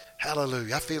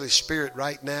 Hallelujah. I feel his spirit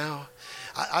right now.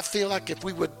 I feel like if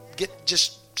we would get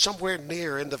just somewhere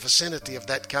near in the vicinity of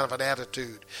that kind of an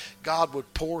attitude, God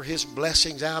would pour his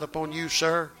blessings out upon you,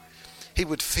 sir. He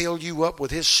would fill you up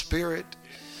with his spirit.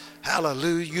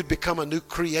 Hallelujah. You'd become a new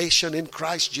creation in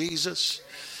Christ Jesus.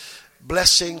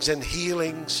 Blessings and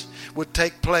healings would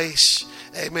take place.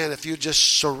 Amen. If you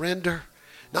just surrender,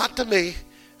 not to me.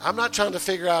 I'm not trying to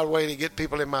figure out a way to get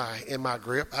people in my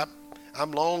grip.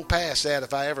 I'm long past that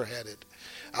if I ever had it.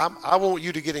 I want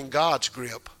you to get in God's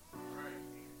grip.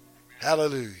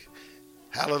 Hallelujah.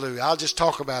 Hallelujah. I'll just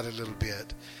talk about it a little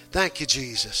bit. Thank you,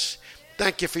 Jesus.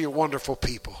 Thank you for your wonderful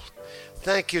people.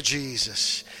 Thank you,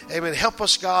 Jesus. Amen. Help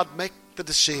us, God, make the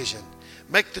decision.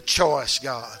 Make the choice,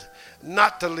 God,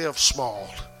 not to live small.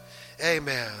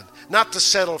 Amen. Not to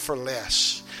settle for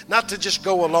less. Not to just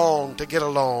go along to get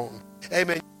along.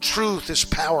 Amen. Truth is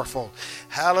powerful.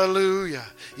 Hallelujah.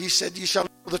 He said, you shall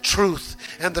know the truth,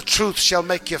 and the truth shall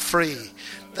make you free.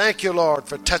 Thank you, Lord,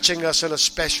 for touching us in a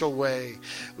special way,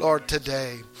 Lord,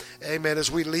 today. Amen.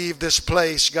 As we leave this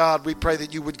place, God, we pray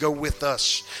that you would go with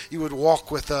us. You would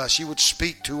walk with us. You would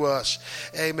speak to us.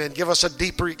 Amen. Give us a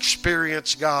deeper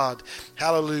experience, God.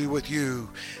 Hallelujah, with you.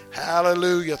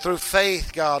 Hallelujah. Through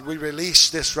faith, God, we release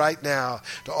this right now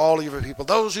to all of your people.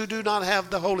 Those who do not have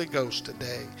the Holy Ghost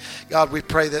today, God, we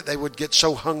pray that they would get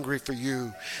so hungry for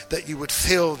you, that you would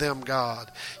fill them,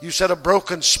 God. You said a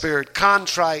broken spirit,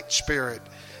 contrite spirit.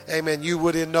 Amen. You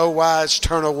would in no wise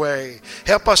turn away.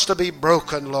 Help us to be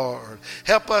broken, Lord.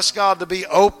 Help us, God, to be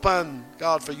open,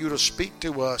 God, for you to speak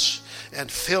to us and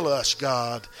fill us,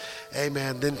 God.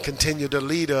 Amen. Then continue to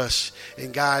lead us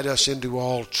and guide us into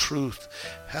all truth.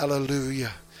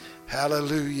 Hallelujah.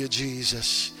 Hallelujah,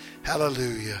 Jesus.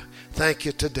 Hallelujah. Thank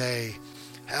you today.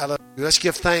 Hallelujah. Let's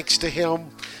give thanks to him.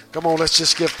 Come on, let's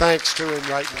just give thanks to him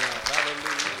right now.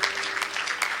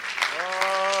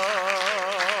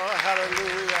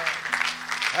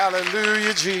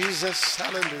 Hallelujah, Jesus.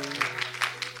 Hallelujah.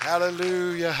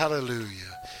 Hallelujah,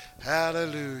 hallelujah.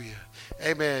 Hallelujah.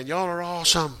 Amen. Y'all are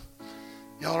awesome.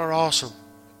 Y'all are awesome.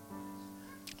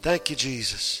 Thank you,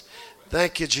 Jesus.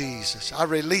 Thank you, Jesus. I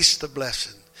release the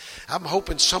blessing. I'm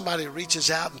hoping somebody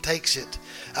reaches out and takes it.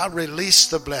 I release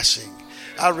the blessing.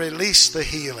 I release the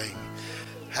healing.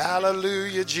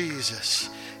 Hallelujah, Jesus.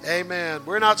 Amen.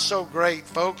 We're not so great,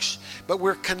 folks, but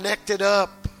we're connected up.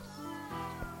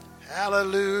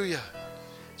 Hallelujah.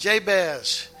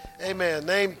 Jabez, amen,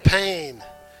 named Pain,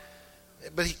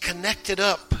 but he connected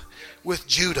up with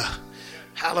Judah.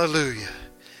 Hallelujah.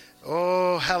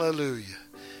 Oh, hallelujah.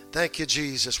 Thank you,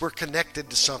 Jesus. We're connected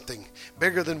to something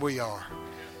bigger than we are,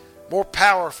 more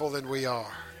powerful than we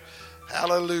are.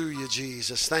 Hallelujah,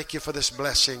 Jesus. Thank you for this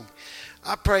blessing.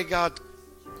 I pray, God,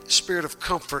 spirit of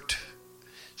comfort,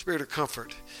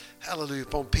 hallelujah,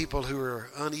 upon people who are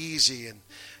uneasy and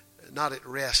not at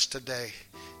rest today.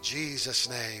 Jesus'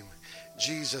 name.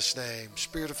 Jesus' name.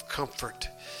 Spirit of comfort.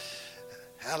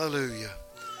 Hallelujah.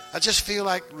 I just feel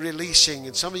like releasing,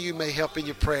 and some of you may help in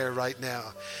your prayer right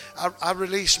now. I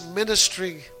release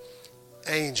ministering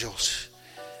angels.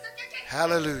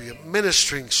 Hallelujah.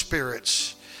 Ministering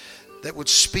spirits that would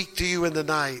speak to you in the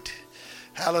night.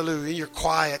 Hallelujah. In your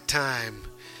quiet time.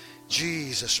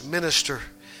 Jesus. Minister.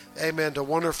 Amen. To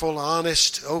wonderful,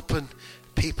 honest, open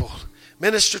people.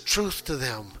 Minister truth to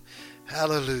them.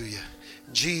 Hallelujah.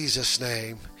 In Jesus'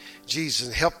 name. Jesus.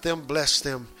 And help them, bless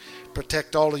them,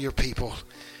 protect all of your people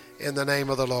in the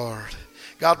name of the Lord.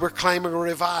 God, we're claiming a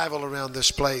revival around this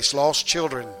place. Lost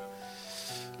children,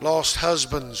 lost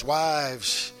husbands,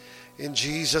 wives, in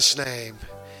Jesus' name.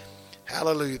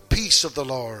 Hallelujah. Peace of the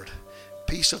Lord.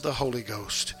 Peace of the Holy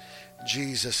Ghost. In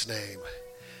Jesus' name.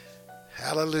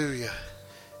 Hallelujah.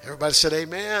 Everybody said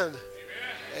amen.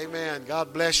 Amen. Amen.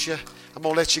 God bless you. I'm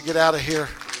going to let you get out of here.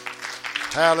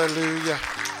 Hallelujah.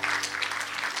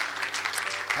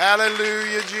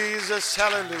 Hallelujah, Jesus.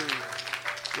 Hallelujah.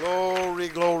 Glory,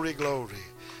 glory, glory.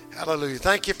 Hallelujah.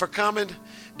 Thank you for coming.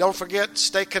 Don't forget,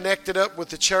 stay connected up with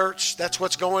the church. That's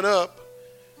what's going up.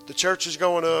 The church is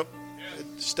going up.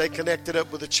 Stay connected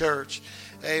up with the church.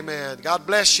 Amen. God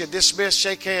bless you. Dismiss.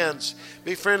 Shake hands.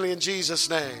 Be friendly in Jesus'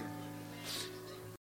 name.